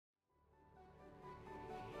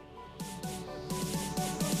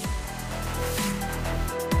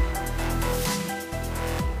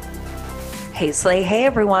Hey Slay, hey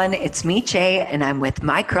everyone, it's me Jay and I'm with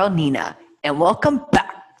my girl Nina and welcome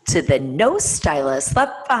back to the No Stylist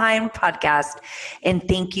Left Behind podcast, and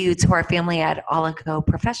thank you to our family at Oligo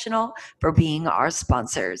Professional for being our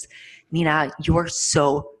sponsors. Nina, you're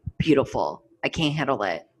so beautiful. I can't handle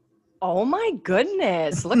it. Oh my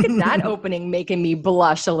goodness. Look at that opening making me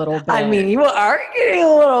blush a little bit. I mean, you are getting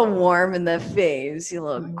a little warm in the face, you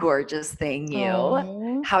little gorgeous thing, you.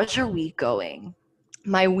 Aw. How's your week going?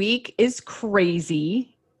 My week is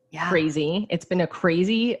crazy. Yeah. Crazy. It's been a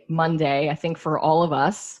crazy Monday, I think, for all of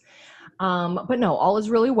us. But no, all is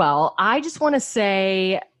really well. I just want to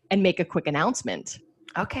say and make a quick announcement.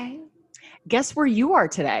 Okay. Guess where you are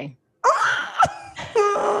today?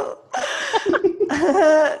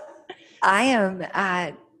 I am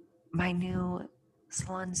at my new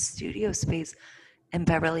salon studio space in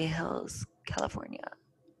Beverly Hills, California.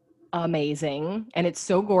 Amazing. And it's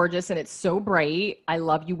so gorgeous and it's so bright. I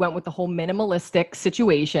love you went with the whole minimalistic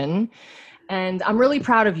situation. And I'm really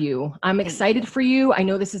proud of you. I'm excited for you. I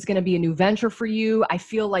know this is going to be a new venture for you. I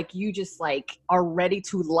feel like you just are ready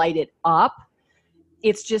to light it up.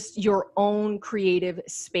 It's just your own creative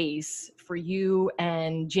space for you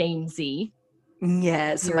and Jane Z.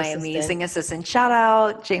 Yes, Your my assistant. amazing assistant. Shout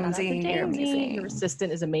out, Shout out Jamesy. to You're Jamesy. amazing. Your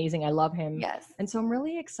assistant is amazing. I love him. Yes. And so I'm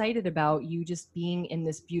really excited about you just being in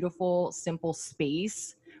this beautiful, simple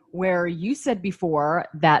space where you said before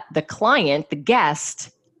that the client, the guest,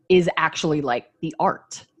 is actually like the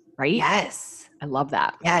art, right? Yes. I love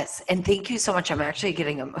that. Yes. And thank you so much. I'm actually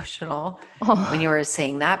getting emotional Oh. when you were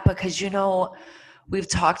saying that because, we've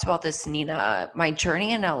talked about this, Nina. My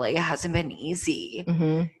journey in LA hasn't been easy.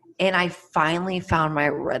 Mm-hmm. And I finally found my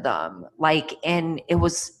rhythm. And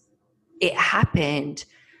it happened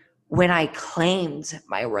when I claimed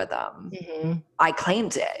my rhythm. Mm-hmm. I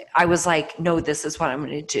claimed it. I was like, no, this is what I'm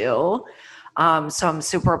going to do. So I'm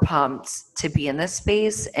super pumped to be in this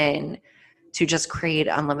space and to just create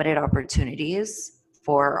unlimited opportunities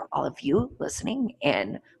for all of you listening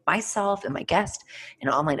and myself and my guest in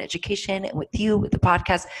online education and with you with the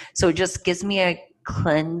podcast. So it just gives me a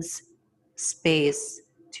cleanse space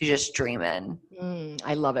to just dream in.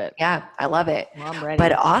 I love it. Yeah, I love it. Well, I'm ready.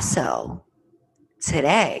 But also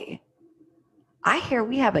today, I hear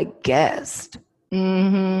we have a guest.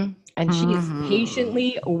 Mm-hmm. And she is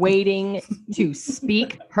patiently waiting to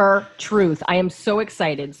speak her truth. I am so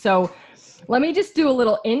excited. So let me just do a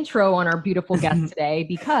little intro on our beautiful guest today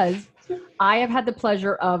because I have had the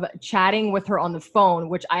pleasure of chatting with her on the phone,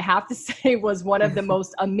 which I have to say was one of the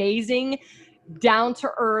most amazing, down to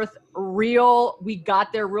earth, real. We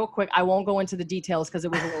got there real quick. I won't go into the details because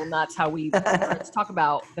it was a little nuts how we started to talk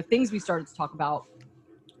about the things we started to talk about.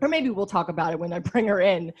 Or maybe we'll talk about it when I bring her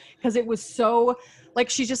in because it was so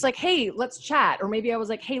she's just like, hey, let's chat. Or maybe I was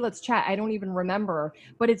like, hey, let's chat. I don't even remember.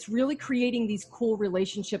 But it's really creating these cool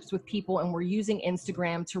relationships with people. And we're using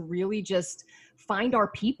Instagram to really just find our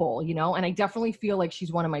people, and I definitely feel like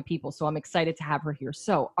she's one of my people. So I'm excited to have her here.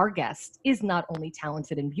 So our guest is not only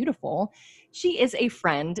talented and beautiful, she is a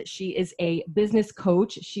friend. She is a business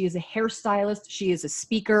coach. She is a hairstylist. She is a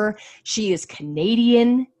speaker. She is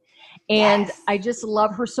Canadian. And Yes. I just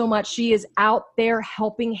love her so much. She is out there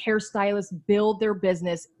helping hairstylists build their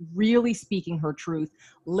business, really speaking her truth,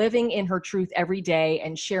 living in her truth every day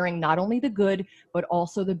and sharing not only the good, but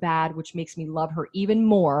also the bad, which makes me love her even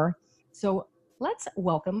more. So let's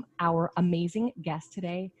welcome our amazing guest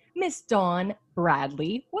today, Miss Dawn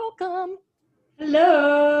Bradley. Welcome.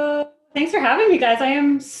 Hello. Thanks for having me, guys. I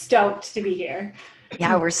am stoked to be here.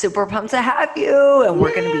 Yeah, we're super pumped to have you, and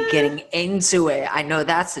we're going to be getting into it. I know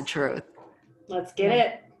that's the truth. Let's get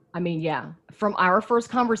it. I mean, yeah, from our first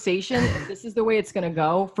conversation, if this is the way it's going to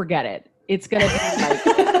go, forget it. It's going to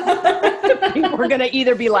be we're going to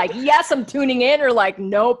either be like, yes, I'm tuning in, or like,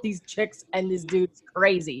 nope, these chicks and this dude's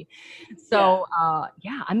crazy. So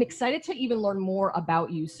I'm excited to even learn more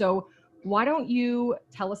about you. So why don't you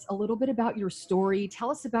tell us a little bit about your story?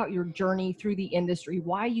 Tell us about your journey through the industry,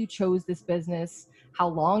 why you chose this business, how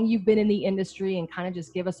long you've been in the industry, and kind of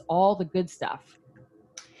just give us all the good stuff.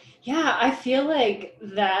 Yeah, I feel like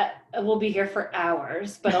that we'll be here for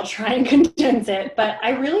hours, but I'll try and condense it. But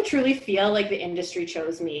I really truly feel like the industry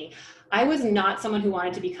chose me. I was not someone who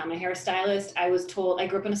wanted to become a hairstylist. I was told, I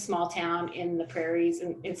grew up in a small town in the prairies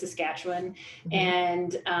in Saskatchewan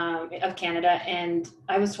and of Canada. And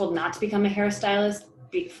I was told not to become a hairstylist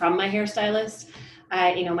from my hairstylist.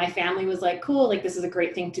 My family was like, cool, like this is a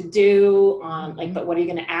great thing to do. Like, but what are you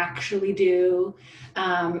going to actually do?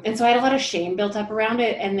 And so I had a lot of shame built up around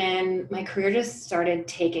it. And then my career just started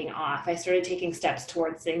taking off. I started taking steps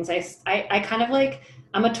towards things. I kind of like,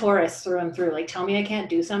 I'm a Taurus through and through. Like, tell me I can't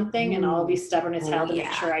do something and I'll be stubborn as hell to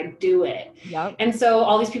make sure I do it. Yep. And so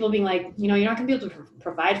all these people being like, you're not going to be able to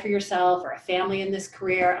provide for yourself or a family in this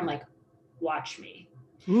career. I'm like, watch me.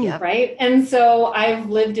 Yep. Right. And so I've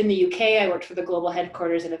lived in the UK. I worked for the global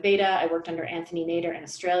headquarters at Aveda. I worked under Anthony Nader in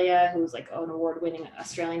Australia, who's like an award-winning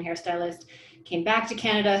Australian hairstylist. Came back to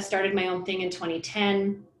Canada, started my own thing in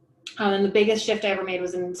 2010. And the biggest shift I ever made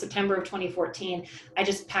was in September of 2014. I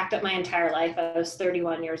just packed up my entire life. I was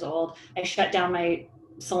 31 years old. I shut down my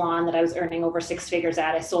salon that I was earning over 6 figures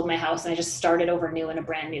at. I sold my house and I just started over new in a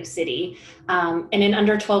brand new city. And in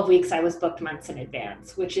under 12 weeks, I was booked months in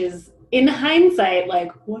advance, which is, in hindsight,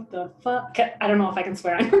 like, what the fuck? I don't know if I can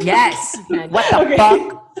swear on your Yes. podcast. What the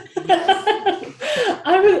fuck?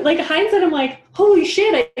 I was like, hindsight, I'm like, holy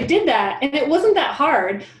shit, I did that. And it wasn't that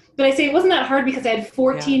hard. But I say it wasn't that hard because I had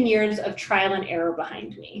 14 years of trial and error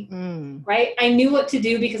behind me, right? I knew what to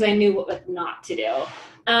do because I knew what not to do.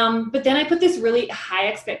 But then I put this really high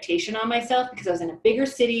expectation on myself because I was in a bigger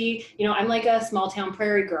city. I'm like a small town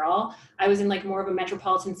prairie girl. I was in like more of a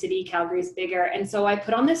metropolitan city. Calgary's bigger. And so I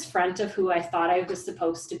put on this front of who I thought I was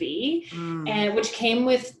supposed to be, and which came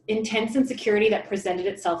with intense insecurity that presented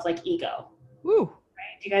itself like ego. Woo.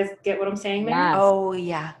 Right? Do you guys get what I'm saying there? Yes. Oh,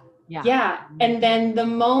 yeah. Yeah. And then the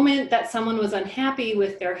moment that someone was unhappy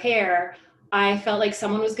with their hair, I felt like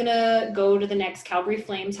someone was going to go to the next Calgary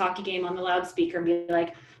Flames hockey game on the loudspeaker and be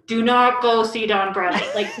like, do not go see Don Bradley.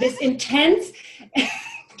 Like this intense,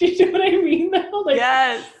 do you know what I mean though? Like,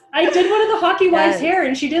 Yes. I did one of the hockey wives' hair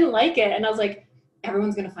and she didn't like it. And I was like,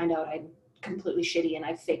 everyone's going to find out I'm completely shitty and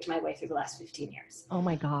I've faked my way through the last 15 years. Oh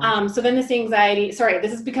my God. So then this anxiety, sorry,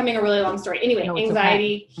 this is becoming a really long story. Anyway, No, it's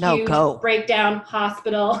anxiety, okay. huge Go. breakdown,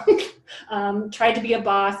 hospital, tried to be a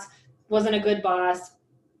boss, wasn't a good boss,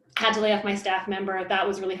 had to lay off my staff member. That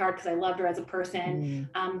was really hard because I loved her as a person,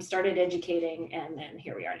 started educating, and then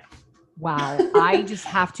here we are now. Wow. I just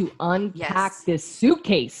have to unpack Yes. this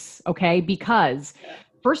suitcase, okay? Because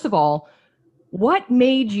first of all, what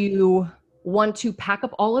made you want to pack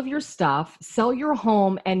up all of your stuff, sell your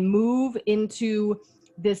home, and move into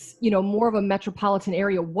this, more of a metropolitan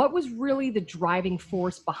area? What was really the driving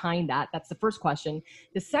force behind that? That's the first question.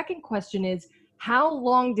 The second question is, how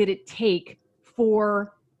long did it take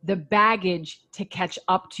for the baggage to catch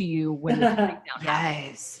up to you when the breakdown happened?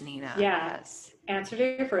 Yes, Nina. Yeah. Yes. Answer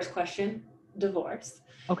to your first question, divorce.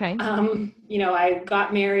 Okay. I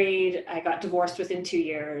got married, I got divorced within 2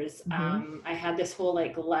 years. I had this whole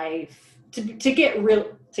like life to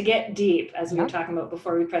get deep, as we were talking about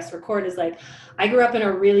before we pressed record, is like, I grew up in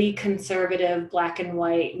a really conservative black and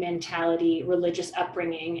white mentality, religious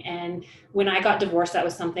upbringing. And when I got divorced, that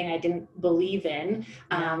was something I didn't believe in.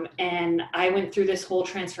 And I went through this whole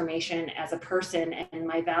transformation as a person and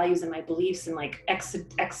my values and my beliefs and like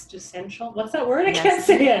existential, what's that word? I can't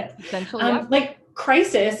say it. Essential, Like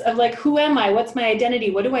crisis of like, who am I? What's my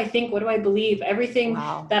identity? What do I think? What do I believe? Everything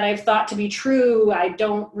that I've thought to be true, I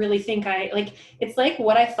don't really think it's like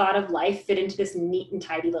what I thought of life fit into this neat and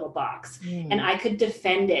tidy little box. And I could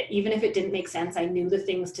defend it. Even if it didn't make sense, I knew the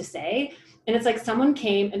things to say. And it's like someone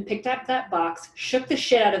came and picked up that box, shook the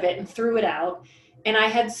shit out of it and threw it out. And I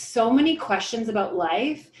had so many questions about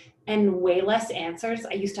life and way less answers.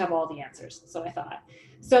 I used to have all the answers, so I thought.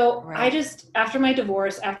 So I just, after my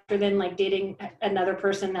divorce, after then like dating another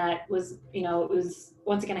person that was, it was,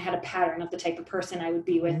 once again, I had a pattern of the type of person I would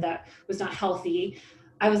be with that was not healthy.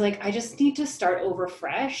 I was like, I just need to start over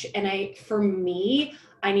fresh. And for me,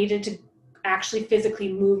 I needed to actually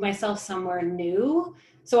physically move myself somewhere new.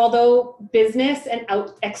 So although business and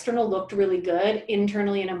external looked really good,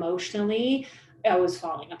 internally and emotionally, I was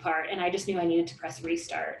falling apart and I just knew I needed to press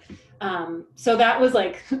restart. So that was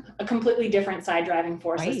like a completely different side driving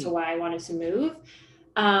force as to why I wanted to move.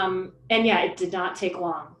 And it did not take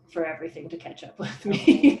long for everything to catch up with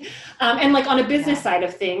me. And like on a business side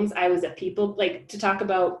of things, I was to talk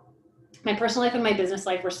about my personal life and my business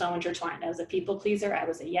life were so intertwined. I was a people pleaser. I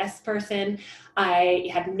was a yes person. I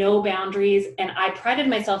had no boundaries and I prided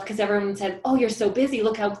myself because everyone said, oh, you're so busy.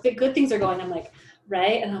 Look how good things are going. I'm like,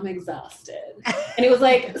 right. And I'm exhausted. And it was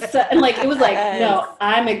like, no,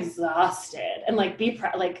 I'm exhausted and like, be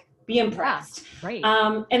impressed. Yeah,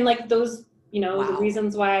 right. And like those, the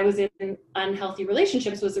reasons why I was in unhealthy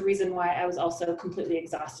relationships was the reason why I was also completely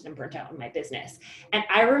exhausted and burnt out in my business. And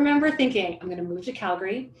I remember thinking, I'm going to move to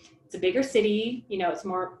Calgary. It's a bigger city, it's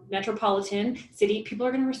more metropolitan city. People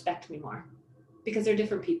are going to respect me more because they're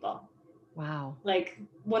different people. Wow. Like,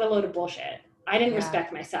 what a load of bullshit. I didn't Yeah.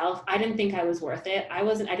 respect myself. I didn't think I was worth it. I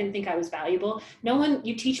didn't think I was valuable.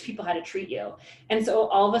 You teach people how to treat you. And so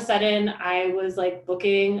all of a sudden I was like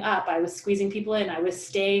booking up. I was squeezing people in. I was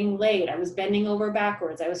staying late. I was bending over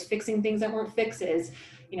backwards. I was fixing things that weren't fixes,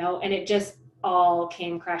 and it just all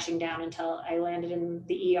came crashing down until I landed in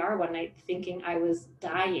the ER one night thinking I was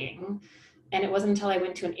dying. And it wasn't until I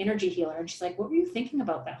went to an energy healer and she's like, what were you thinking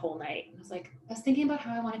about that whole night? And I was like, I was thinking about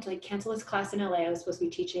how I wanted to like cancel this class in LA. I was supposed to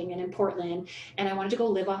be teaching and in Portland, and I wanted to go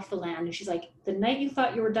live off the land. And she's like, the night you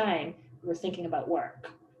thought you were dying, you were thinking about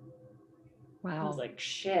work. Wow. I was like,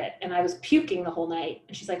 shit. And I was puking the whole night.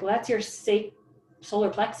 And she's like, well, that's your solar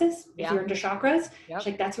plexus. If Yeah. you're into chakras, Yep. she's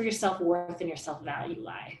like, that's where your self-worth and your self-value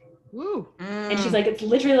lie. Woo. And she's like, it's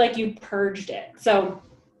literally like you purged it. So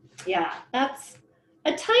yeah, that's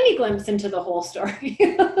a tiny glimpse into the whole story.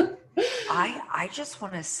 I just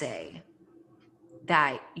want to say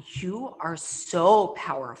that you are so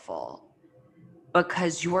powerful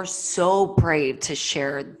because you are so brave to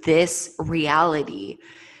share this reality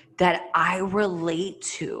that I relate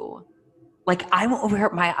to. Like, I'm over here,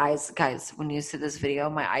 my eyes, guys, when you see this video,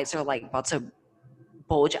 my eyes are like about to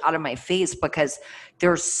bulge out of my face because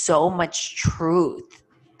there's so much truth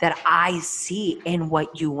that I see in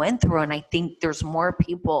what you went through. And I think there's more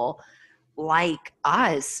people like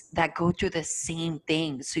us that go through the same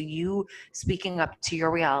thing. So you speaking up to your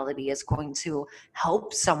reality is going to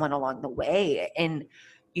help someone along the way. And,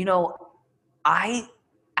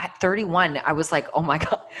 at 31, I was like, oh my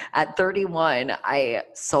God, at 31, I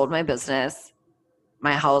sold my business.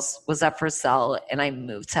 My house was up for sale and I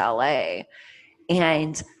moved to LA.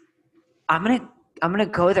 And I'm going to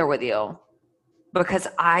go there with you because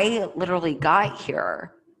I literally got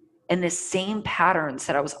here and the same patterns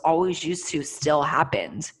that I was always used to still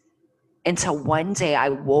happened until one day I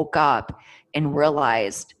woke up and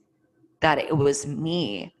realized that it was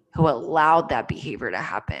me who allowed that behavior to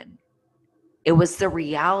happen. It was the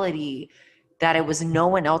reality that it was no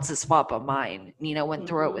one else's fault but mine. Nina went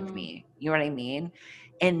through it with me. You know what I mean?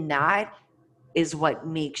 And that is what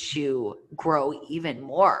makes you grow even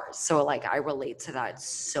more. So like, I relate to that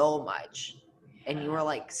so much. And you were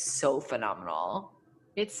like so phenomenal.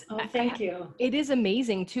 Thank you. It is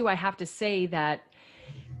amazing too. I have to say that,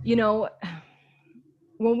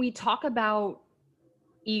 when we talk about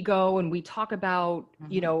ego and we talk about,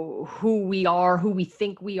 who we are, who we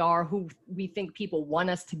think we are, who we think people want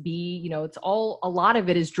us to be, a lot of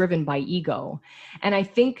it is driven by ego. And I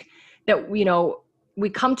think that, we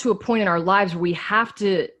come to a point in our lives where we have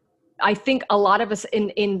to, I think a lot of us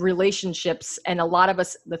in relationships, and a lot of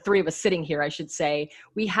us, the three of us sitting here, I should say,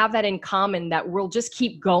 we have that in common, that we'll just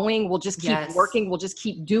keep going. We'll just keep working. We'll just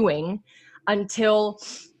keep doing until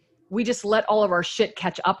we just let all of our shit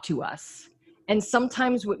catch up to us. And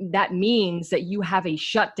sometimes that means that you have a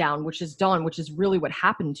shutdown, which is done, which is really what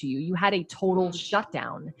happened to you. You had a total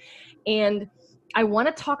shutdown. And I want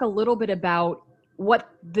to talk a little bit about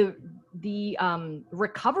what the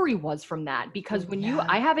recovery was from that, because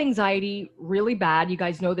I have anxiety really bad. You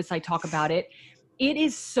guys know this, I talk about it.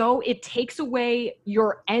 It takes away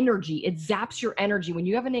your energy. It zaps your energy. When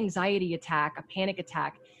you have an anxiety attack, a panic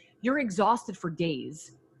attack, you're exhausted for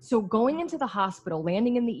days. So going into the hospital,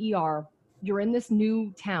 landing in the ER, you're in this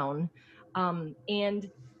new town.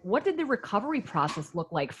 And what did the recovery process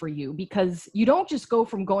look like for you? Because you don't just go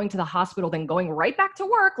from going to the hospital, then going right back to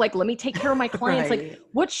work. Like, let me take care of my clients. Right. Like,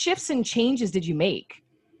 what shifts and changes did you make?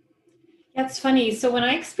 That's funny. So when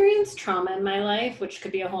I experienced trauma in my life, which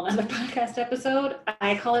could be a whole nother podcast episode,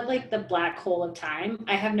 I call it like the black hole of time.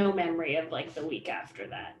 I have no memory of like the week after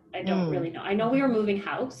that. I don't really know. I know we were moving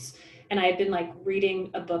house, and I had been like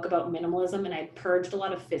reading a book about minimalism, and I purged a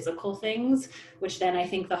lot of physical things, which then I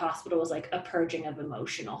think the hospital was like a purging of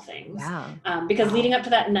emotional things. Yeah. Because leading up to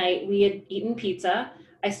that night, we had eaten pizza.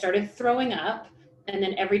 I started throwing up, and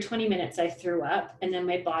then every 20 minutes I threw up, and then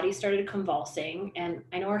my body started convulsing. And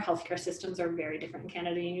I know our healthcare systems are very different in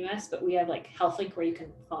Canada and US, but we have like HealthLink where you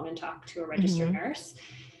can phone and talk to a registered nurse.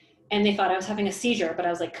 And they thought I was having a seizure, but I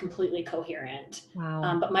was like completely coherent.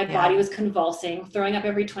 Wow. But my body was convulsing, throwing up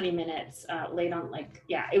every 20 minutes, laid on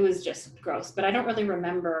it was just gross. But I don't really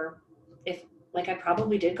remember if I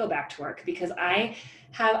probably did go back to work, because I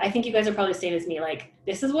think you guys are probably the same as me. Like,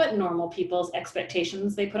 this is what normal people's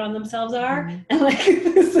expectations they put on themselves are. And like,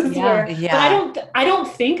 this is where, but I don't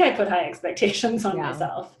think I put high expectations on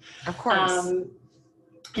myself. Of course.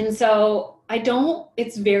 And so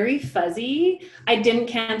it's very fuzzy. I didn't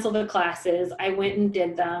cancel the classes. I went and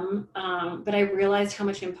did them. But I realized how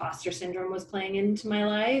much imposter syndrome was playing into my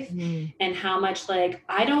life, and how much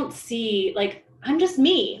I don't see, I'm just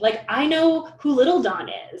me. Like, I know who Little Dawn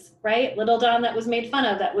is, right? Little Dawn that was made fun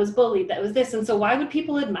of, that was bullied, that was this. And so why would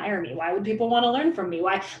people admire me? Why would people want to learn from me?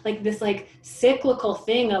 Why, like, this like cyclical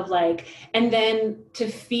thing of like, and then to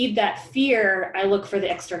feed that fear, I look for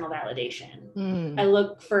the external validation. I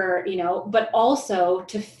look for, you know, but also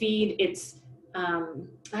to feed its,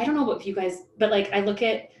 I don't know what you guys, but like, I look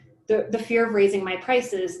at the fear of raising my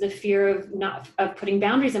prices, the fear of putting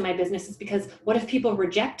boundaries in my business is because what if people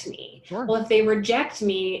reject me? Sure. Well, if they reject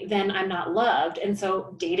me, then I'm not loved. And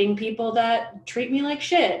so dating people that treat me like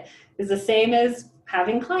shit is the same as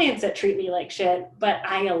having clients that treat me like shit, but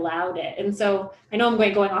I allowed it. And so I know I'm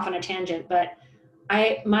going off on a tangent, but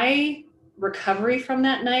my recovery from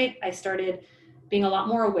that night, I started being a lot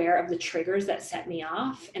more aware of the triggers that set me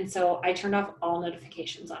off. And so I turned off all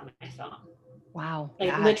notifications on my phone. Wow.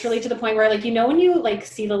 Like literally to the point where, like, you know, when you like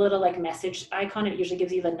see the little like message icon, it usually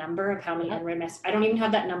gives you the number of how many unread messages. I don't even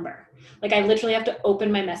have that number. Like, I literally have to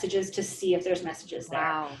open my messages to see if there's messages there.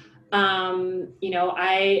 Wow. You know,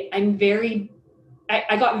 I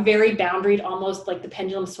got very boundaried, almost like the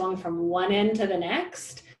pendulum swung from one end to the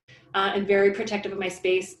next, and very protective of my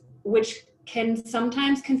space, which can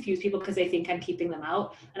sometimes confuse people because they think I'm keeping them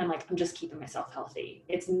out. And I'm like, I'm just keeping myself healthy.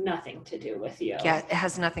 It's nothing to do with you. Yeah, it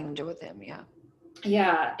has nothing to do with him. Yeah.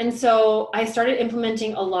 Yeah. And so I started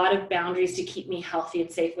implementing a lot of boundaries to keep me healthy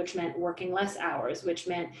and safe, which meant working less hours, which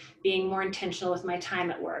meant being more intentional with my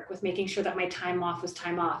time at work, with making sure that my time off was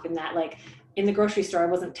time off, and that, like, in the grocery store, I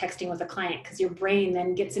wasn't texting with a client, because your brain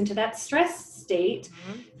then gets into that stress state.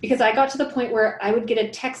 Because I got to the point where I would get a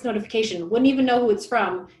text notification, wouldn't even know who it's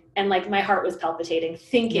from, and like my heart was palpitating,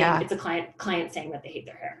 thinking it's a client saying that they hate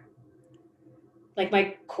their hair. Like,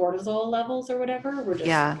 my cortisol levels or whatever were just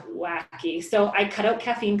wacky. So I cut out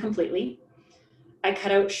caffeine completely. I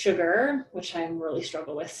cut out sugar, which I'm really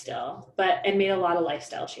struggle with still, and made a lot of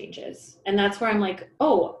lifestyle changes. And that's where I'm like,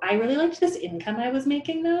 oh, I really liked this income I was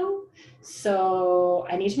making though. So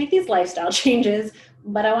I need to make these lifestyle changes,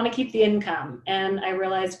 but I want to keep the income. And I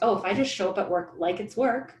realized, oh, if I just show up at work like it's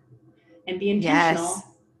work and be intentional,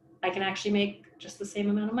 I can actually make just the same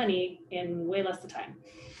amount of money in way less time.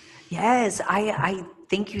 Yes, I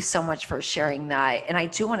thank you so much for sharing that. And I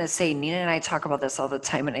do want to say, Nina and I talk about this all the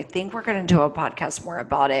time, and I think we're going to do a podcast more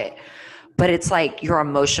about it. But it's like your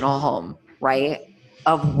emotional home, right?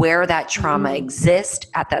 Of where that trauma exists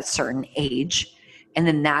at that certain age. And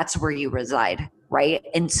then that's where you reside, right?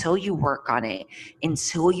 Until you work on it,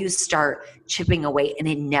 until you start chipping away, and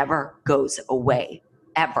it never goes away.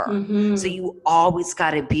 Ever. So you always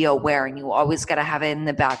got to be aware, and you always got to have it in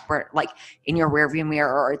the back, like in your rearview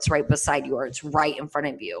mirror, or it's right beside you, or it's right in front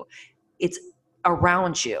of you. It's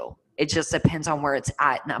around you. It just depends on where it's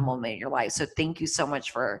at in that moment in your life. So thank you so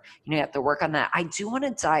much for, you have to work on that. I do want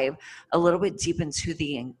to dive a little bit deep into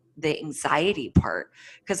the anxiety part,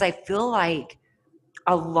 because I feel like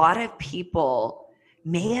a lot of people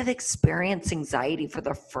may have experienced anxiety for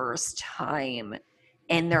the first time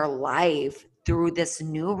in their life through this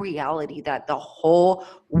new reality that the whole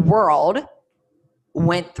world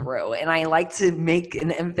went through. And I like to make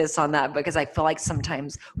an emphasis on that, because I feel like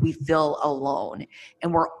sometimes we feel alone,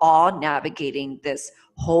 and we're all navigating this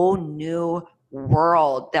whole new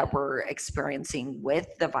world that we're experiencing with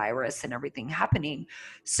the virus and everything happening.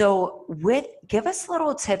 So give us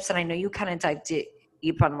little tips. And I know you kind of dived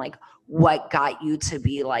deep on like what got you to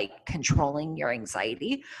be like controlling your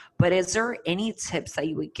anxiety, but is there any tips that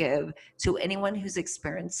you would give to anyone who's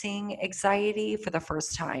experiencing anxiety for the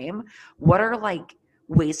first time? What are like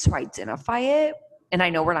ways to identify it? And I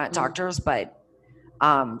know we're not doctors, but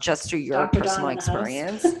just through your Dr. personal Dawn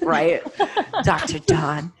experience, right? Dr.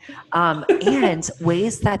 Dawn, and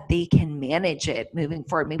ways that they can manage it moving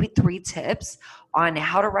forward. Maybe 3 tips on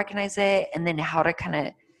how to recognize it, and then how to kind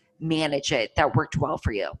of manage it that worked well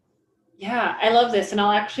for you. Yeah, I love this. And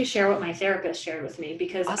I'll actually share what my therapist shared with me,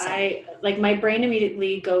 because Awesome. my brain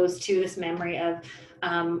immediately goes to this memory of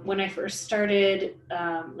when I first started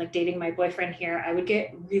like dating my boyfriend here, I would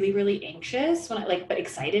get really, really anxious but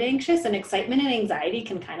excited anxious, and excitement and anxiety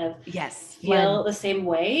can kind of feel the same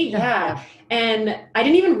way. Yeah. And I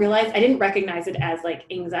didn't recognize it as like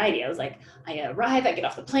anxiety. I was like, I arrive, I get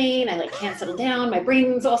off the plane, I like can't settle down. My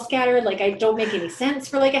brain's all scattered. Like, I don't make any sense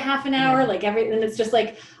for like a half an hour, like everything. It's just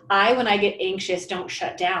like, when I get anxious, don't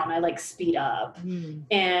shut down. I like speed up.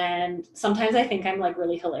 And sometimes I think I'm like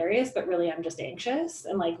really hilarious, but really I'm just anxious,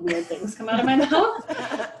 and like weird things come out of my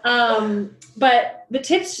mouth. But the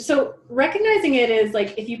tips, so recognizing it is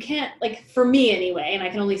like, if you can't, like for me anyway, and I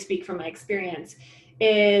can only speak from my experience,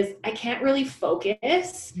 is I can't really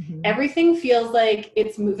focus. Mhm. Everything feels like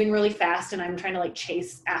it's moving really fast and I'm trying to like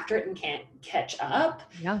chase after it and can't catch up.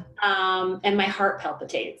 Yeah. And my heart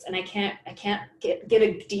palpitates and I can't get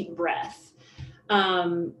a deep breath.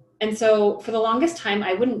 And so for the longest time,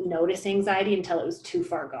 I wouldn't notice anxiety until it was too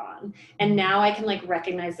far gone. And now I can like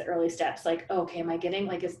recognize the early steps, like, oh, okay, am I getting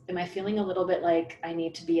like, am I feeling a little bit like I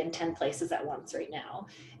need to be in 10 places at once right now?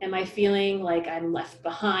 Am I feeling like I'm left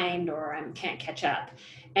behind or I can't catch up?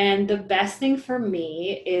 And the best thing for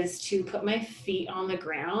me is to put my feet on the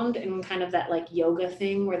ground and kind of that like yoga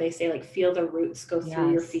thing where they say like feel the roots go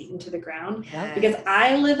through your Yes. feet into the ground. Yes. Because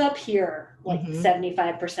I live up here like Mhm.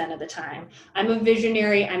 75% of the time. I'm a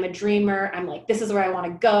visionary, I'm a dreamer, I'm like, this is where I want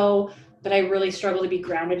to go, but I really struggle to be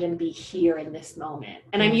grounded and be here in this moment.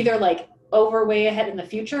 And I'm either like over way ahead in the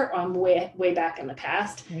future or I'm way back in the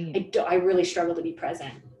past. Right. I really struggle to be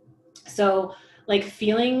present. So like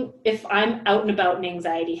feeling, if I'm out and about and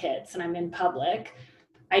anxiety hits and I'm in public,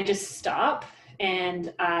 I just stop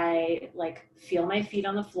and I like feel my feet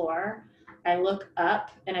on the floor. I look up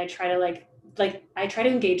and I try to I try to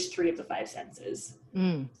engage 3 of the 5 senses.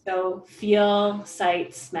 Mm. So feel,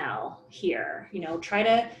 sight, smell, hear, you know, try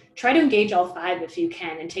to engage all 5 if you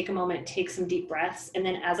can and take a moment, take some deep breaths. And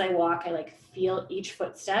then as I walk, I like feel each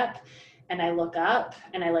footstep and I look up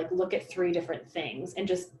and I like look at 3 different things and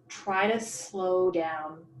just try to slow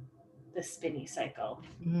down the spinny cycle.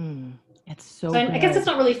 Mm. It's so So I guess good. it's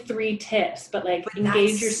not really 3 tips, but like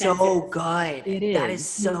engage your senses. So good. It That is is.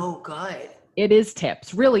 so good. It is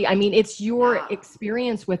tips, really. I mean, it's your Yeah.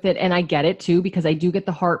 experience with it, and I get it too because I do get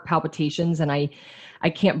the heart palpitations, and I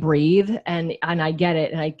can't breathe, and I get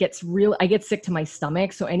it, and I get sick to my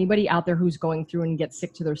stomach. So anybody out there who's going through and gets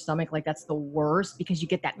sick to their stomach, like that's the worst because you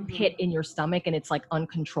get that pit in your stomach and it's like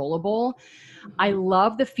uncontrollable. I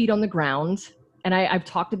love the feet on the ground. And I've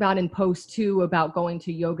talked about in posts too about going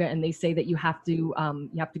to yoga, and they say that you have to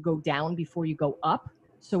go down before you go up.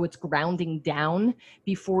 So it's grounding down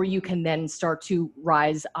before you can then start to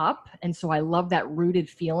rise up. And so I love that rooted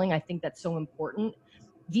feeling. I think that's so important.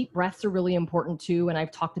 Deep breaths are really important too. And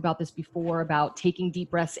I've talked about this before about taking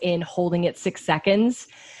deep breaths in, holding it 6 seconds,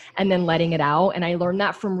 and then letting it out. And I learned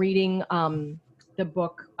that from reading the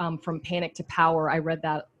book From Panic to Power. I read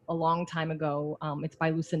that a long time ago. It's by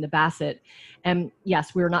Lucinda Bassett. And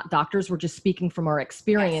yes, we're not doctors. We're just speaking from our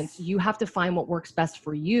experience. Yes. You have to find what works best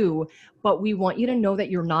for you, but we want you to know that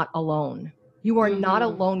you're not alone. You are not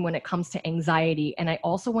alone when it comes to anxiety. And I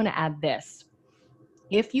also want to add this.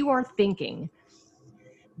 If you are thinking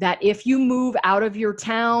that if you move out of your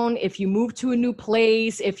town, if you move to a new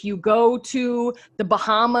place, if you go to the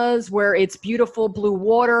Bahamas where it's beautiful blue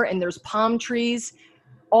water and there's palm trees,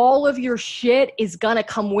 all of your shit is gonna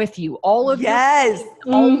come with you. All of Yes.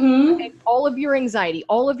 all of your anxiety,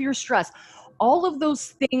 all of your stress, all of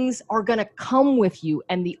those things are gonna come with you.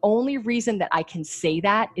 And the only reason that I can say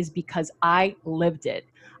that is because I lived it.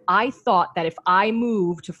 I thought that if I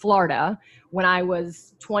moved to Florida when I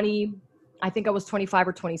was 20, I think I was 25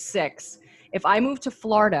 or 26. If I moved to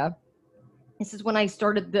Florida, this is when I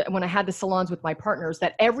when I had the salons with my partners,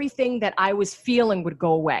 that everything that I was feeling would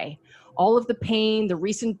go away. All of the pain, the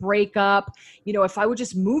recent breakup, you know, if I would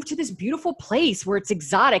just move to this beautiful place where it's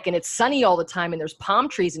exotic and it's sunny all the time and there's palm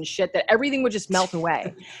trees and shit, that everything would just melt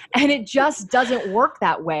away. And it just doesn't work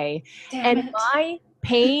that way. Damn And it. my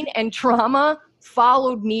pain and trauma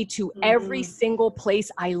followed me to every single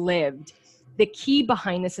place I lived. The key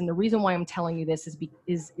behind this, and the reason why I'm telling you this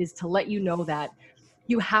is to let you know that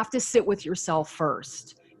you have to sit with yourself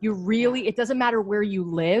first. You really, it doesn't matter where you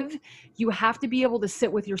live. You have to be able to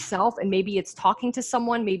sit with yourself, and maybe it's talking to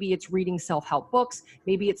someone, maybe it's reading self-help books,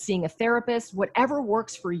 maybe it's seeing a therapist, whatever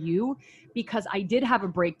works for you. Because I did have a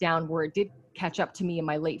breakdown where it did catch up to me in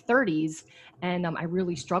my late 30s, and I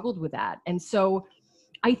really struggled with that. And so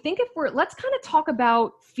I think let's kind of talk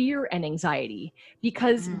about fear and anxiety,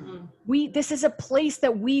 because this is a place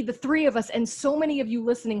that the 3 of us, and so many of you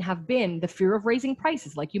listening have been. The fear of raising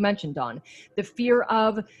prices, like you mentioned, Dawn, the fear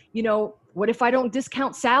of, you know, what if I don't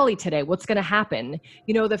discount Sally today? What's going to happen?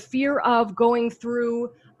 You know, the fear of going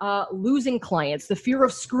through losing clients, the fear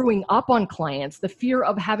of screwing up on clients, the fear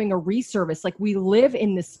of having a reservice. Like, we live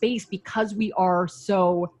in this space because we are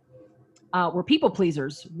we're people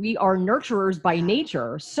pleasers. We are nurturers by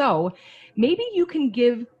nature. So maybe you can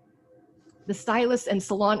give the stylists and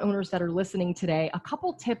salon owners that are listening today a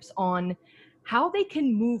couple tips on how they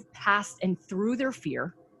can move past and through their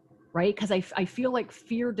fear, right? Because I feel like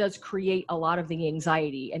fear does create a lot of the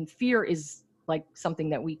anxiety, and fear is like something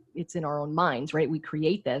that it's in our own minds, right? We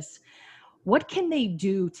create this. what can they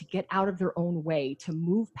do to get out of their own way, to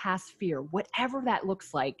move past fear, whatever that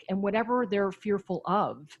looks like, and whatever they're fearful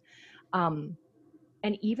of.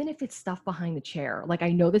 And even if it's stuff behind the chair, like I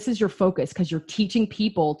know this is your focus because you're teaching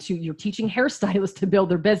hairstylists to build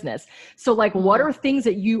their business. So like, what are things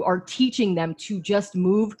that you are teaching them to just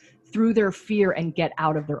move through their fear and get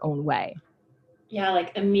out of their own way? Yeah,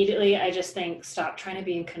 like immediately I just think, stop trying to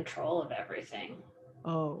be in control of everything.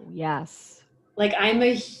 Oh, yes. Like I'm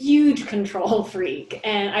a huge control freak,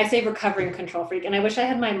 and I say recovering control freak. And I wish I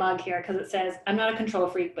had my mug here because it says, I'm not a control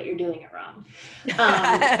freak, but you're doing it wrong.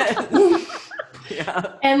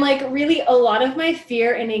 Yeah. And like really a lot of my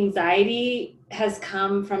fear and anxiety has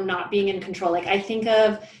come from not being in control. Like I think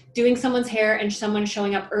of doing someone's hair and someone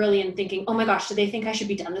showing up early and thinking, oh my gosh, do they think I should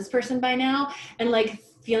be done this person by now? And like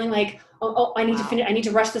feeling like, oh, I need to finish. I need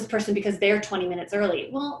to rush this person because they're 20 minutes early.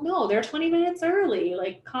 Well, no, they're 20 minutes early.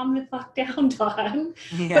 Like, calm the fuck down, Dawn.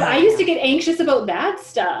 Yeah. But I used to get anxious about that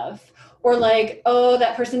stuff. Or like, oh,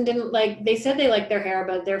 that person didn't like, they said they liked their hair,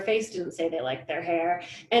 but their face didn't say they liked their hair.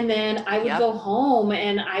 And then I would go home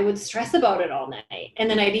and I would stress about it all night. And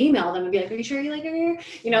then I'd email them and be like, are you sure you like your hair?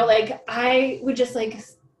 You know, like I would just like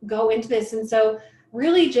go into this. And so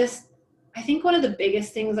really just, I think one of the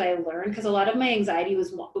biggest things I learned, because a lot of my anxiety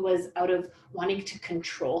was out of wanting to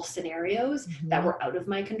control scenarios that were out of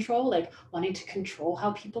my control, like wanting to control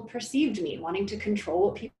how people perceived me, wanting to control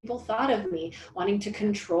what people thought of me, wanting to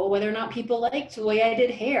control whether or not people liked the way I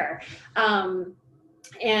did hair.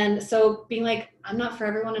 And so being like, I'm not for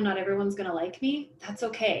everyone and not everyone's going to like me. That's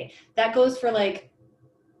okay. That goes for like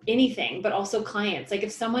anything, but also clients. Like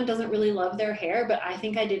if someone doesn't really love their hair, but I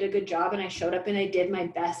think I did a good job and I showed up and I did my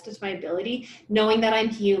best to my ability, knowing that I'm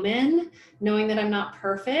human, knowing that I'm not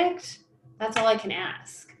perfect, that's all I can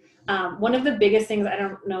ask. One of the biggest things, I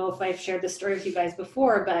don't know if I've shared this story with you guys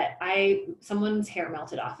before, but someone's hair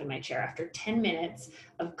melted off in my chair after 10 minutes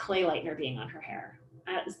of clay lightener being on her hair.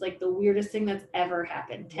 It's like the weirdest thing that's ever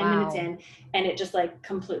happened. 10 minutes in, and it just like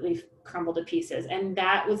completely crumbled to pieces. And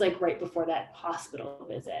that was like right before that hospital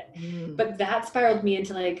visit. But that spiraled me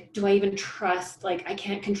into like, do I even trust, like I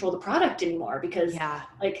can't control the product anymore because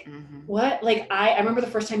like what? Like I remember the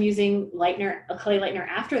first time using a clay lightener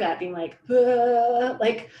after that being like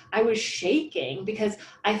I was shaking because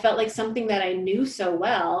I felt like something that I knew so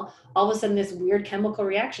well, all of a sudden this weird chemical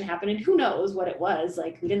reaction happened and who knows what it was.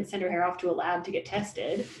 Like we didn't send her hair off to a lab to get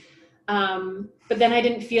tested. But then I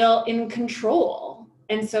didn't feel in control.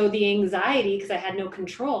 And so the anxiety, because I had no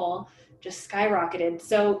control, just skyrocketed.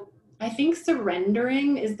 So I think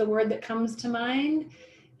surrendering is the word that comes to mind,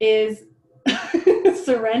 is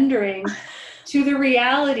surrendering to the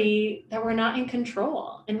reality that we're not in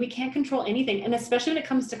control and we can't control anything. And especially when it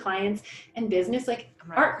comes to clients and business, like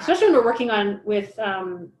especially when we're working with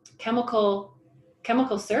chemical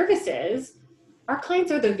services, our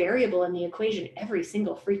clients are the variable in the equation every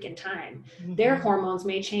single freaking time. Their hormones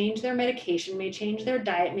may change, their medication may change, their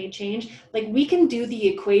diet may change. Like we can do the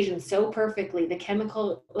equation so perfectly, the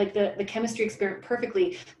chemical, like the chemistry experiment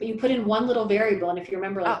perfectly, but you put in one little variable. And if you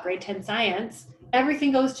remember like grade 10 science,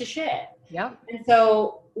 everything goes to shit. Yeah. And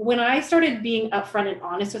so when I started being upfront and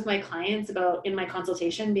honest with my clients about in my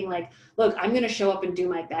consultation, being like, look, I'm going to show up and do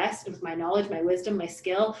my best with my knowledge, my wisdom, my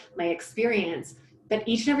skill, my experience. But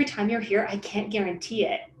each and every time you're here, I can't guarantee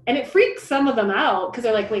it. And it freaks some of them out because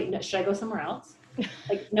they're like, wait, no, should I go somewhere else?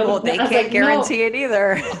 Like, no, well, they can't guarantee it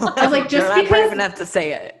either. I was like, just They're not because brave enough to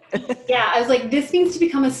say it. Yeah. I was like, this needs to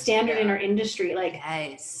become a standard in our industry. Like,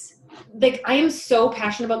 like I am so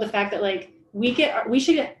passionate about the fact that like,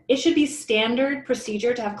 it should be standard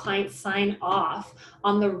procedure to have clients sign off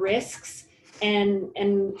on the risks and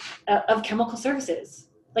of chemical services.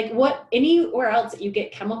 Like anywhere else that you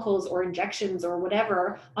get chemicals or injections or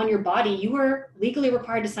whatever on your body, you are legally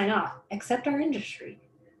required to sign off, except our industry.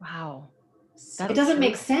 Wow. It doesn't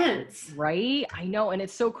make sense. Right? I know. And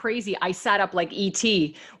it's so crazy. I sat up like ET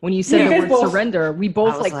when you said the word surrender. We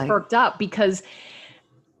both like perked up because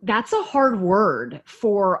that's a hard word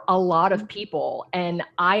for a lot of people. And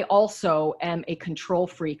I also am a control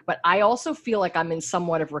freak, but I also feel like I'm in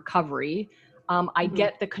somewhat of recovery. I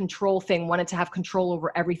get the control thing, wanted to have control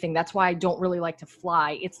over everything. That's why I don't really like to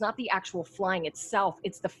fly. It's not the actual flying itself.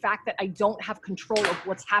 It's the fact that I don't have control of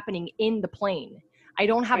what's happening in the plane. I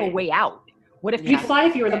don't have a way out. What if you'd fly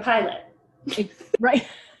if you were the pilot? Right.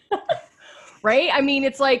 Right. I mean,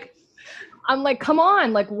 it's like, I'm like, come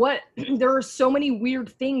on, like what, there are so many weird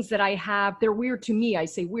things that I have. They're weird to me. I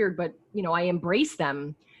say weird, but you know, I embrace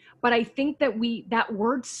them. But I think that that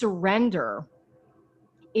word surrender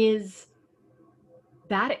is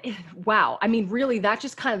that, wow. I mean, really, that's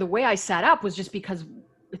just kind of the way I sat up was just because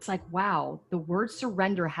it's like, wow, the word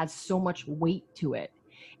surrender has so much weight to it.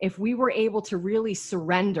 If we were able to really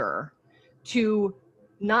surrender to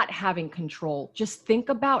not having control, just think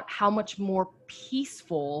about how much more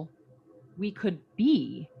peaceful we could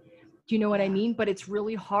be. Do you know what I mean? But it's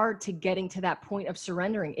really hard to getting to that point of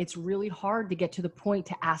surrendering. It's really hard to get to the point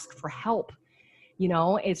to ask for help. You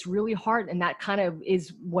know, it's really hard. And that kind of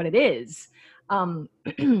is what it is. I'm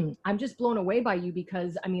just blown away by you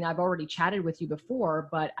because, I mean, I've already chatted with you before,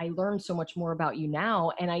 but I learned so much more about you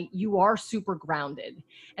now, and you are super grounded.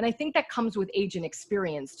 And I think that comes with age and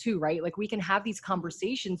experience too, right? Like we can have these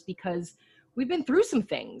conversations because we've been through some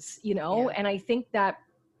things, you know, and I think that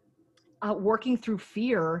working through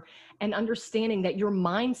fear and understanding that your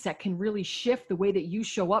mindset can really shift the way that you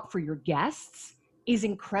show up for your guests is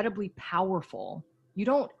incredibly powerful. You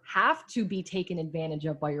don't have to be taken advantage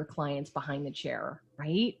of by your clients behind the chair,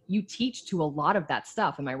 right? You teach to a lot of that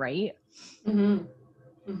stuff. Am I right?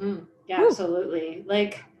 Mm-hmm. Mm-hmm. Yeah, absolutely.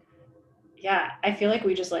 Like, yeah, I feel like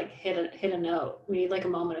we just like hit a note. We need like a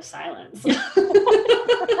moment of silence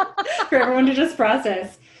for everyone to just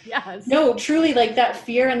process. Yes. No, truly, like that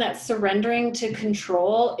fear and that surrendering to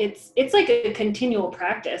control, it's like a continual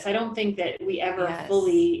practice. I don't think that we ever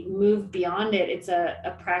fully move beyond it. It's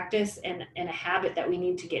a practice and a habit that we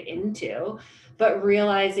need to get into. But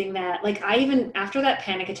realizing that, like, I even, after that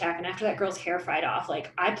panic attack and after that girl's hair fried off,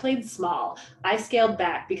 like, I played small. I scaled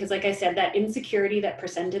back because, like I said, that insecurity that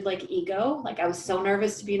presented like ego, like I was so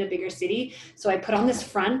nervous to be in a bigger city. So I put on this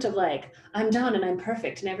front of like, I'm done and I'm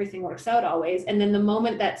perfect and everything works out always. And then the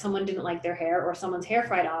moment that someone didn't like their hair or someone's hair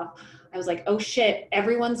fried off, I was like, oh shit,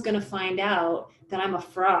 everyone's going to find out that I'm a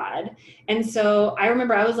fraud. And so I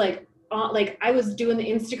remember I was like I was doing the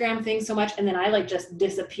Instagram thing so much, and then I like just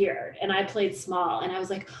disappeared and I played small, and I was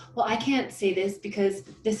like, well, I can't say this because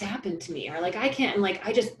this happened to me, or like I can't, and like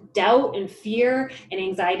I just doubt and fear and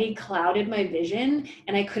anxiety clouded my vision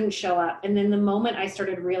and I couldn't show up. And then the moment I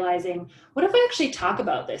started realizing, what if I actually talk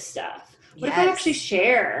about this stuff? What if I actually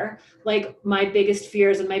share like my biggest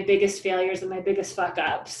fears and my biggest failures and my biggest fuck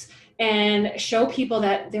ups and show people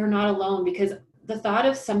that they're not alone? Because the thought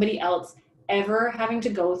of somebody else ever having to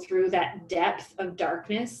go through that depth of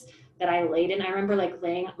darkness that I laid in. I remember like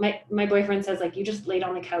laying, my boyfriend says like, you just laid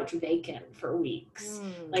on the couch vacant for weeks.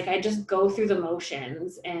 Like I just go through the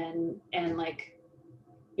motions and like,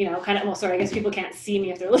 you know, kind of, well, sorry, I guess people can't see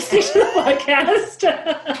me if they're listening to the podcast,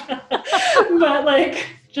 but like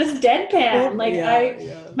just deadpan.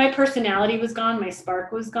 Like my personality was gone. My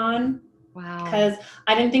spark was gone. Wow. Because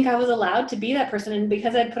I didn't think I was allowed to be that person. And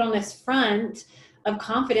because I'd put on this front of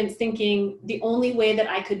confidence, thinking the only way that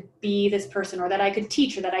I could be this person, or that I could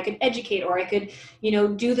teach, or that I could educate, or I could, you know,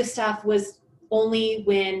 do the stuff was only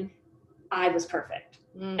when I was perfect.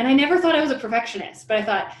 And I never thought I was a perfectionist, but I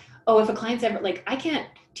thought, oh, if a client's ever like, I can't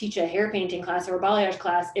teach a hair painting class or a balayage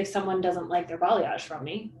class if someone doesn't like their balayage from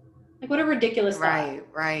me. Like what a ridiculous thought.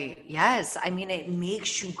 Right. Yes. I mean, it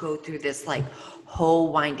makes you go through this like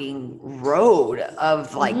whole winding road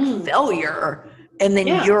of like failure. And then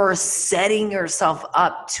you're setting yourself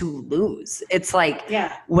up to lose. It's like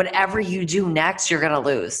whatever you do next, you're going to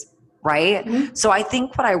lose. Right. So I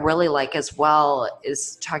think what I really like as well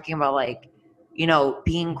is talking about like, you know,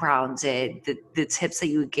 being grounded, the tips that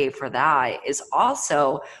you gave for that is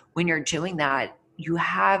also when you're doing that, you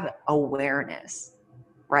have awareness,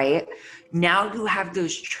 right? Now you have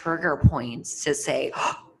those trigger points to say,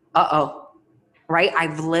 right?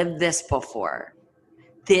 I've lived this before.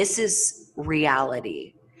 This is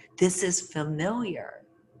reality. This is familiar.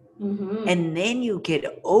 And then you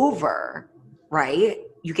get over, right?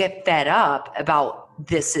 You get fed up about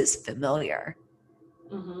this is familiar.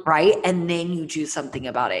 Right? And then you do something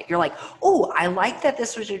about it. You're like, oh, I like that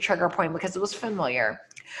this was your trigger point because it was familiar,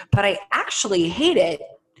 but I actually hate it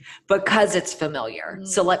because it's familiar.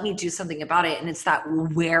 So let me do something about it. And it's that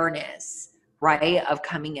awareness, right? Of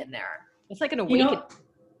coming in there. It's like an awakening.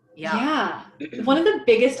 Yeah. One of the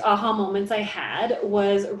biggest aha moments I had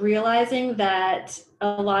was realizing that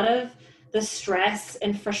a lot of the stress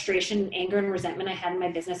and frustration, anger and resentment I had in my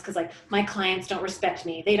business, because like my clients don't respect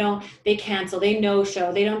me. They cancel, they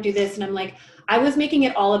no-show, they don't do this. And I'm like, I was making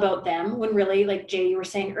it all about them when really, like Jay, you were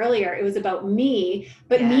saying earlier, it was about me.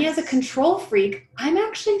 But me as a control freak, I'm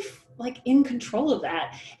actually like in control of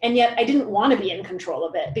that. And yet I didn't want to be in control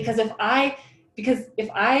of it, because if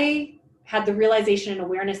I had the realization and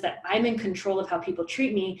awareness that I'm in control of how people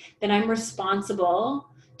treat me, then I'm responsible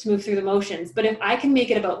to move through the motions. But if I can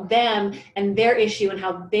make it about them and their issue and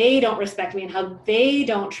how they don't respect me and how they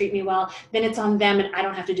don't treat me well, then it's on them and I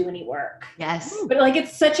don't have to do any work. Yes. But like,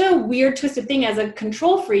 it's such a weird, twisted thing. As a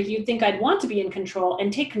control freak, you'd think I'd want to be in control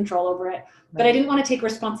and take control over it, but I didn't want to take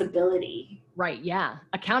responsibility. Right. Yeah.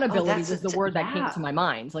 Accountability was the word that came to my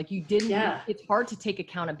mind. Like you didn't, it's hard to take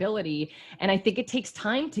accountability. And I think it takes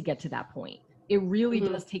time to get to that point. It really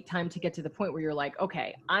does take time to get to the point where you're like,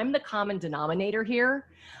 okay, I'm the common denominator here.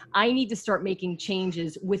 I need to start making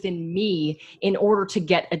changes within me in order to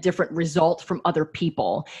get a different result from other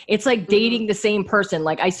people. It's like dating the same person.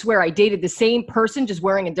 Like I swear I dated the same person, just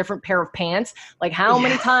wearing a different pair of pants. Like how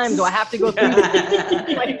many times do I have to go through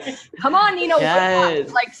this? Like, come on, Nina,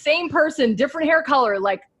 like same person, different hair color,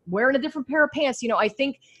 like wearing a different pair of pants. You know, I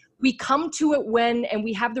think we come to it and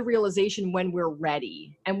we have the realization when we're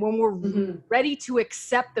ready, and when we're ready to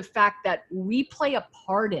accept the fact that we play a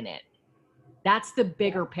part in it. That's the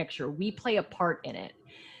bigger picture. We play a part in it.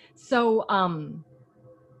 So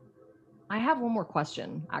I have one more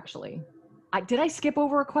question, actually. Did I skip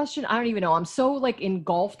over a question? I don't even know. I'm so like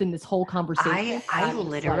engulfed in this whole conversation. I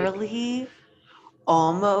literally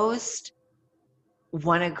almost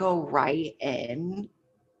want to go right in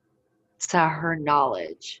to her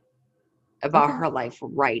knowledge about her life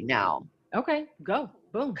right now. Okay, go.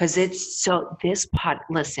 Boom. Because it's so,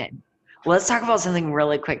 listen, let's talk about something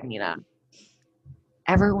really quick, Nina.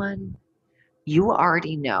 Everyone, you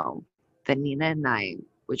already know that Nina and I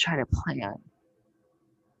would try to plan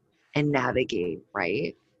and navigate,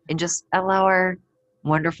 right? And just allow our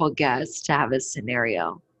wonderful guests to have a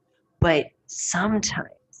scenario. But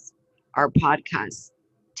sometimes our podcasts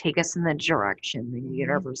take us in the direction the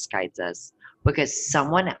universe guides us, because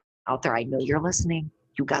someone out there, I know you're listening,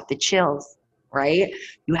 you got the chills, right?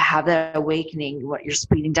 You have that awakening, you're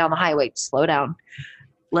speeding down the highway, slow down.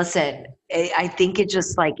 Listen, I think it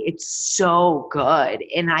just like, it's so good.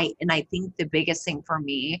 And I think the biggest thing for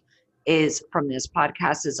me is from this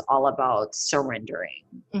podcast is all about surrendering.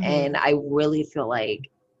 And I really feel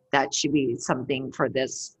like that should be something for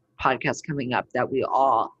this podcast coming up, that we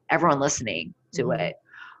all, everyone listening to it.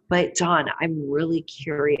 But Dawn, I'm really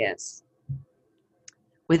curious,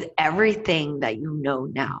 with everything that you know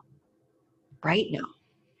now, right now,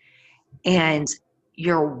 and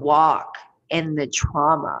your walk and the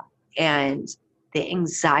trauma and the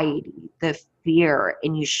anxiety, the fear,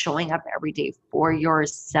 and you showing up every day for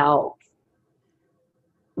yourself,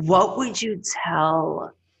 what would you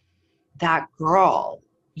tell that girl,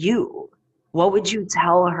 you? What would you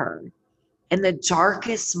tell her in the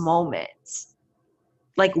darkest moments?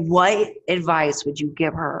 Like, what advice would you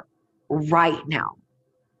give her right now?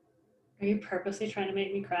 Are you purposely trying to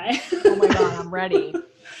make me cry? Oh my God, I'm ready.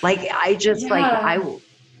 Like, I just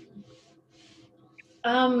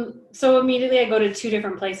so immediately I go to two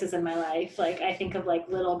different places in my life. Like I think of like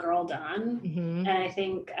little girl Dawn, and I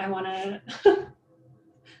think I want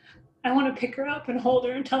to pick her up and hold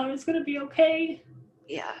her and tell her it's going to be okay.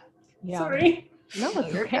 Yeah. Sorry. No,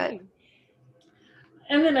 it's okay. Good.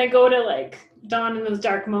 And then I go to like Dawn in those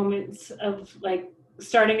dark moments of like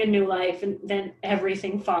starting a new life and then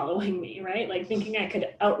everything following me, right? Like thinking I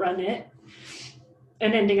could outrun it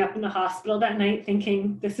and ending up in the hospital that night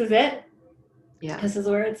thinking, this is it. Yeah. This is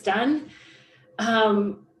where it's done.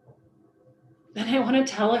 And I want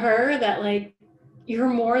to tell her that like, you're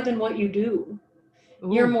more than what you do.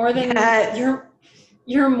 Ooh, you're more than,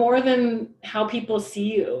 you're more than how people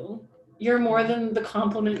see you. You're more than the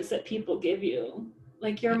compliments that people give you.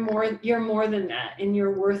 Like you're more than that, and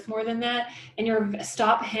you're worth more than that. And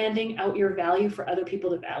stop handing out your value for other people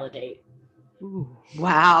to validate. Ooh,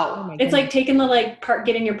 wow. Oh it's like taking the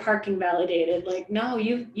getting your parking validated. Like, no,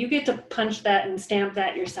 you get to punch that and stamp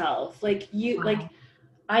that yourself. Like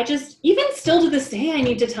I just, even still to this day, I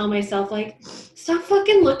need to tell myself, like, stop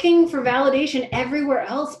fucking looking for validation everywhere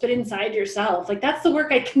else but inside yourself. Like, that's the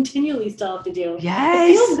work I continually still have to do. Yes.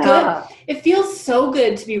 It feels good. It feels so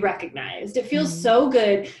good to be recognized. It feels so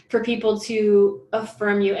good for people to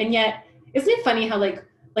affirm you. And yet, isn't it funny how, like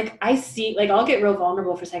I see, like, I'll get real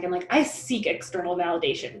vulnerable for a second. Like, I seek external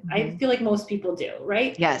validation. I feel like most people do,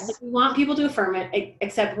 right? Yes. Like, we want people to affirm it,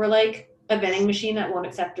 except we're like a vending machine that won't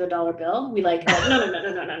accept a $1 bill. We like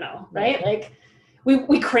no, right? Like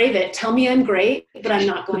we crave it. Tell me I'm great, but I'm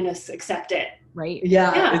not going to accept it. Right.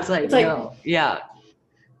 Yeah. It's like no. Yeah.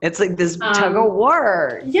 It's like this tug of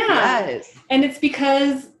war. Yeah. Yes. And it's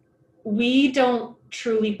because we don't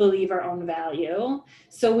truly believe our own value.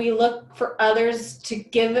 So we look for others to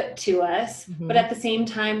give it to us. But at the same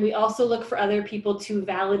time, we also look for other people to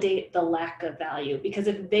validate the lack of value. Because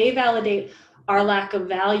if they validate our lack of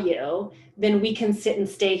value, then we can sit and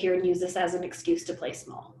stay here and use this as an excuse to play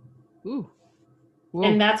small. Ooh. Whoa.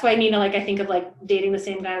 And that's why, Nina, like, I think of like dating the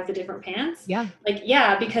same guy with the different pants. Yeah. Like,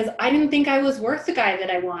 yeah, because I didn't think I was worth the guy that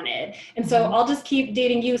I wanted. And so I'll just keep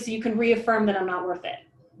dating you so you can reaffirm that I'm not worth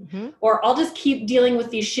it. Or I'll just keep dealing with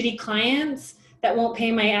these shitty clients that won't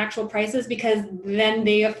pay my actual prices, because then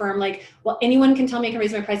they affirm like, well, anyone can tell me I can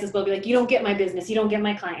raise my prices, but they'll be like, you don't get my business, you don't get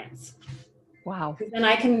my clients. Wow. And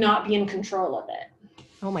I cannot be in control of it.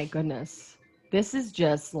 Oh my goodness. This is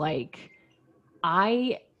just like,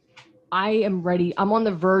 I am ready. I'm on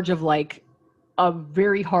the verge of like a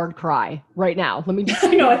very hard cry right now. Let me just, I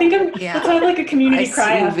know, I think let's have like a community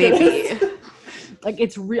cry after this. Like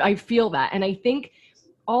it's I feel that. And I think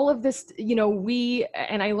all of this, you know,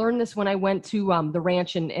 and I learned this when I went to the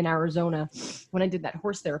ranch in Arizona when I did that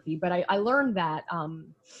horse therapy, but I learned that,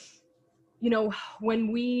 you know,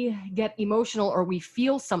 when we get emotional or we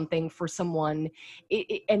feel something for someone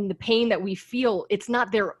and the pain that we feel, it's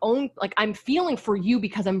not their own, like I'm feeling for you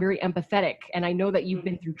because I'm very empathetic and I know that you've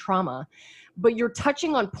been through trauma, but you're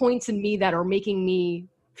touching on points in me that are making me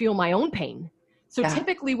feel my own pain. So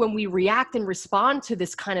typically when we react and respond to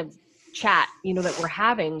this kind of chat, you know, that we're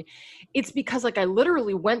having, it's because like I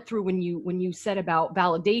literally went through when you said about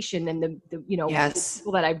validation and the you know, the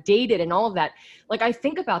people that I've dated and all of that. Like I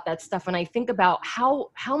think about that stuff and I think about how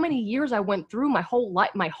many years I went through my whole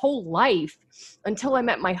life until I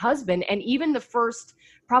met my husband, and even the first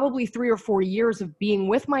probably 3 or 4 years of being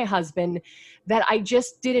with my husband, that I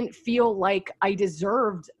just didn't feel like I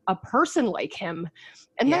deserved a person like him.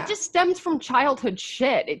 And that just stems from childhood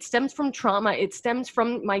shit. It stems from trauma. It stems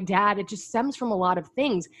from my dad. It just stems from a lot of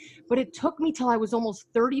things. But it took me till I was almost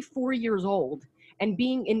 34 years old and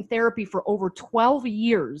being in therapy for over 12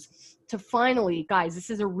 years to finally, guys, this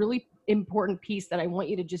is a really important piece that I want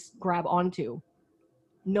you to just grab onto.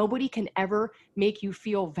 Nobody can ever make you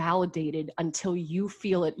feel validated until you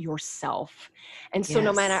feel it yourself. And so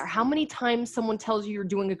no matter how many times someone tells you you're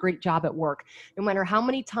doing a great job at work, no matter how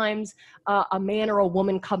many times a man or a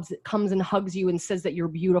woman comes and hugs you and says that you're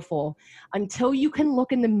beautiful, until you can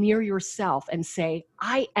look in the mirror yourself and say,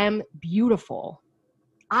 I am beautiful.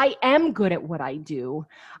 I am good at what I do.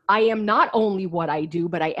 I am not only what I do,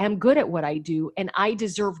 but I am good at what I do, and I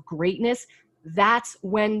deserve greatness. That's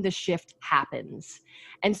when the shift happens.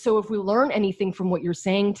 And so if we learn anything from what you're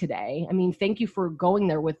saying today, I mean, thank you for going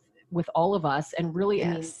there with all of us. And really,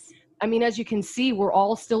 I mean, as you can see, we're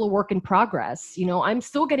all still a work in progress. You know, I'm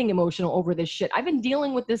still getting emotional over this shit. I've been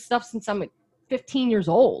dealing with this stuff since I'm 15 years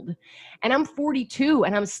old, and I'm 42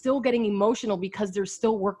 and I'm still getting emotional because there's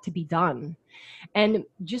still work to be done. And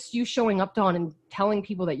just you showing up, Dawn, and telling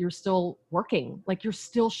people that you're still working, like you're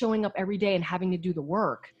still showing up every day and having to do the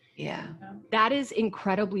work. Yeah. That is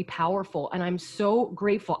incredibly powerful. And I'm so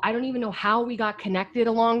grateful. I don't even know how we got connected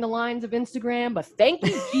along the lines of Instagram, but thank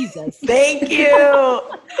you, Jesus. Thank you.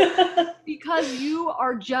 Because you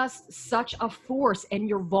are just such a force and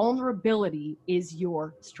your vulnerability is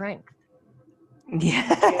your strength.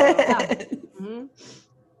 Yeah.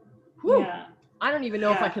 Yeah. I don't even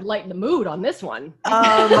know if I could lighten the mood on this one.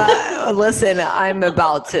 Listen, I'm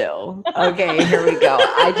about to. Okay, here we go.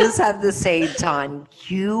 I just have to say, Dawn,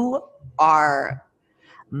 you are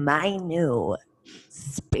my new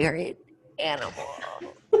spirit animal.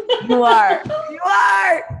 You are.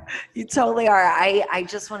 You totally are. I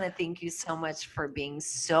just want to thank you so much for being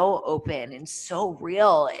so open and so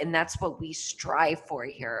real. And that's what we strive for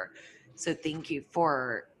here. So thank you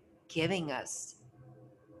for giving us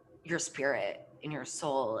your spirit and your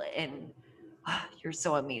soul, and you're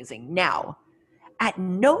so amazing. Now, at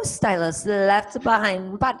No Stylist Left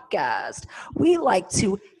Behind podcast, we like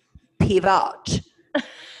to pivot,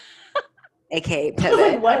 aka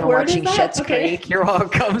pivot. What I'm word watching is that? Schitt's Creek. You're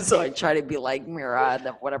welcome. So I try to be like Mira,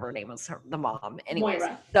 whatever her name is, the mom. Anyways,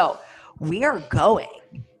 Moira. so we are going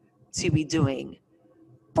to be doing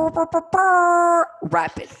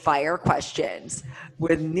rapid fire questions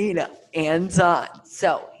with Nina and Dawn.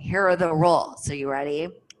 So here are the rules. Are you ready?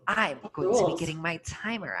 I'm going to be getting my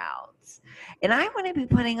timer out, and I'm going to be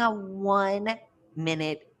putting a 1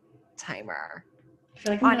 minute timer I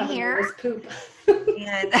feel like I'm on gonna here. have a nervous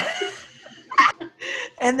poop.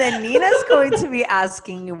 And then Nina's going to be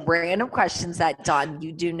asking you random questions that, Dawn,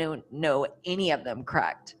 you do know any of them,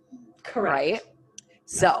 correct? Correct. Right?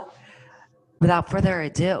 So without further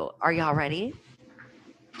ado, are y'all ready?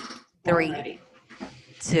 3,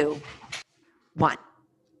 2, 1.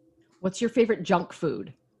 What's your favorite junk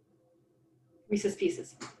food? Reese's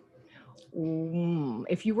Pieces.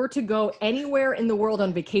 If you were to go anywhere in the world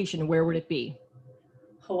on vacation, where would it be?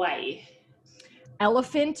 Hawaii.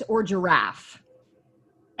 Elephant or giraffe?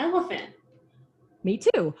 Elephant. Me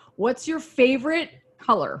too. What's your favorite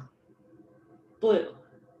color? Blue.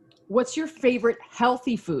 What's your favorite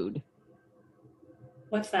healthy food?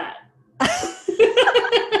 What's that?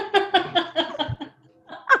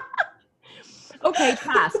 Okay,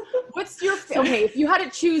 pass. Okay, if you had to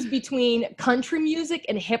choose between country music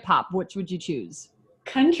and hip hop, which would you choose?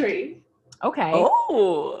 Country. Okay.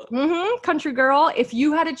 Oh. Country girl. If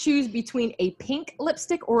you had to choose between a pink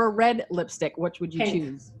lipstick or a red lipstick, which would you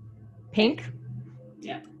choose? Pink?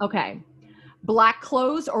 Yeah. Okay. Black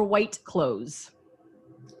clothes or white clothes?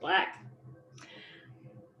 Black.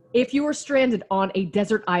 If you were stranded on a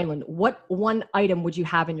desert island, what one item would you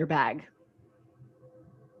have in your bag?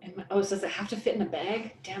 So does it have to fit in a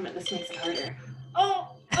bag? Damn it, this makes it harder.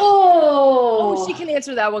 Oh, she can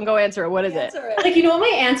answer that one. Go answer it. What is it? Right. Like, you know what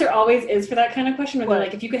my answer always is for that kind of question? When they're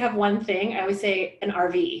like, if you could have one thing, I always say an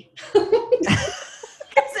RV.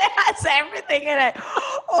 Because it has everything in it.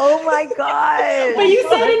 Oh my God. But you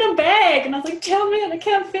said in a bag, and I was like, damn it, I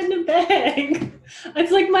can't fit in a bag.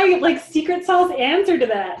 It's like my secret sauce answer to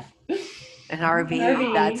that. An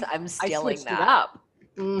RV. I'm stealing I switched that. it up.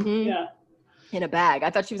 Mm-hmm. Yeah. In a bag. I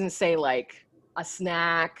thought she was gonna say like a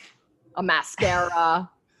snack, a mascara.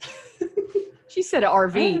 She said an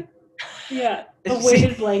RV. Yeah, a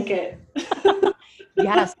weighted blanket.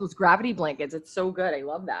 Yes, those gravity blankets. It's so good. I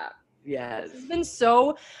love that. Yes.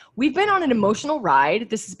 We've been on an emotional ride.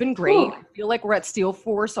 This has been great. Ooh. I feel like we're at Steel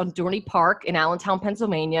Force on Dorney Park in Allentown,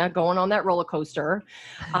 Pennsylvania, going on that roller coaster.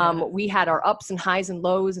 We had our ups and highs and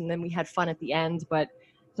lows, and then we had fun at the end. But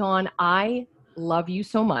Dawn, I love you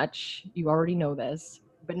so much. You already know this,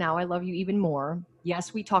 but now I love you even more.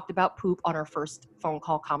 Yes, we talked about poop on our first phone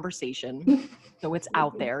call conversation. So it's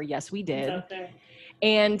out there. Yes, we did. It's out there.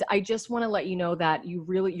 And I just want to let you know that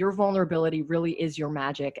your vulnerability really is your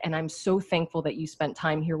magic. And I'm so thankful that you spent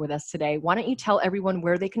time here with us today. Why don't you tell everyone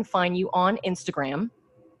where they can find you on Instagram?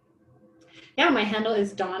 Yeah, my handle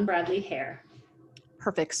is Dawn Bradley Hair.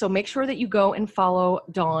 Perfect. So make sure that you go and follow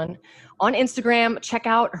Dawn on Instagram. Check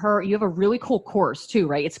out her. You have a really cool course too,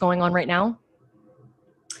 right? It's going on right now.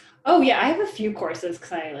 Oh yeah, I have a few courses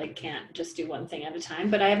because I can't just do one thing at a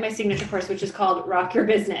time. But I have my signature course, which is called Rock Your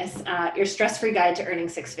Business: Your Stress-Free Guide to Earning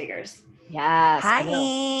Six Figures. Yes.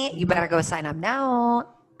 Hi. You better go sign up now.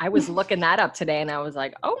 I was looking that up today and I was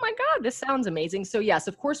like, oh my God, this sounds amazing. So yes,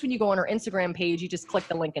 of course, when you go on our Instagram page, you just click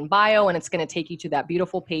the link in bio and it's going to take you to that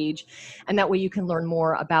beautiful page. And that way you can learn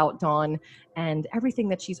more about Dawn and everything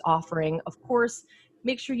that she's offering. Of course,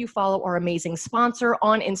 make sure you follow our amazing sponsor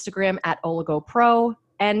on Instagram at Oligo Pro,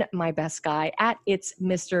 and my best guy at It's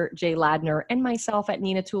Mr. J Ladner, and myself at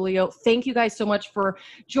Nina Tullio. Thank you guys so much for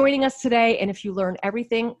joining us today. And if you learn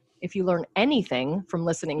anything from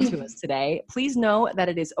listening to us today, please know that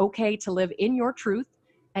it is okay to live in your truth.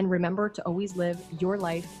 And remember to always live your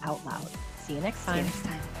life out loud. See you next time.